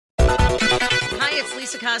it's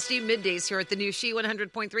Lisa Costi, middays here at the new She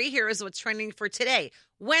 100.3. Here is what's trending for today,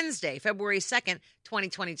 Wednesday, February 2nd,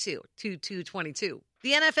 2022, 2222.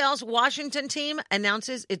 The NFL's Washington team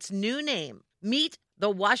announces its new name. Meet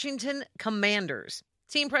the Washington Commanders.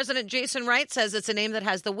 Team president Jason Wright says it's a name that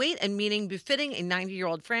has the weight and meaning befitting a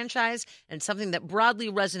 90-year-old franchise and something that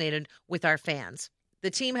broadly resonated with our fans.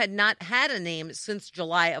 The team had not had a name since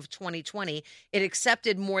July of 2020. It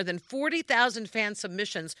accepted more than 40,000 fan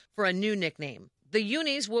submissions for a new nickname. The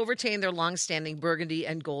Unis will retain their long-standing burgundy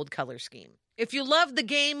and gold color scheme. If you love the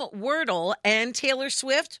game Wordle and Taylor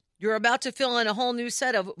Swift, you're about to fill in a whole new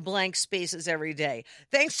set of blank spaces every day.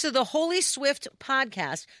 Thanks to the Holy Swift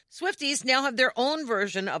podcast, Swifties now have their own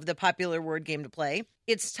version of the popular word game to play.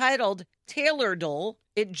 It's titled Taylordle.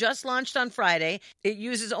 It just launched on Friday. It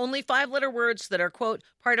uses only 5-letter words that are, quote,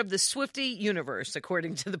 part of the Swiftie universe,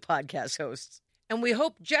 according to the podcast hosts. And we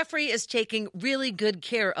hope Jeffrey is taking really good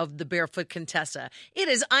care of the barefoot Contessa. It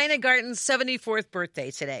is Ina Garten's 74th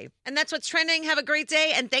birthday today. And that's what's trending. Have a great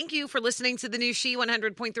day. And thank you for listening to the new She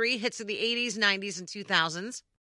 100.3 hits of the 80s, 90s, and 2000s.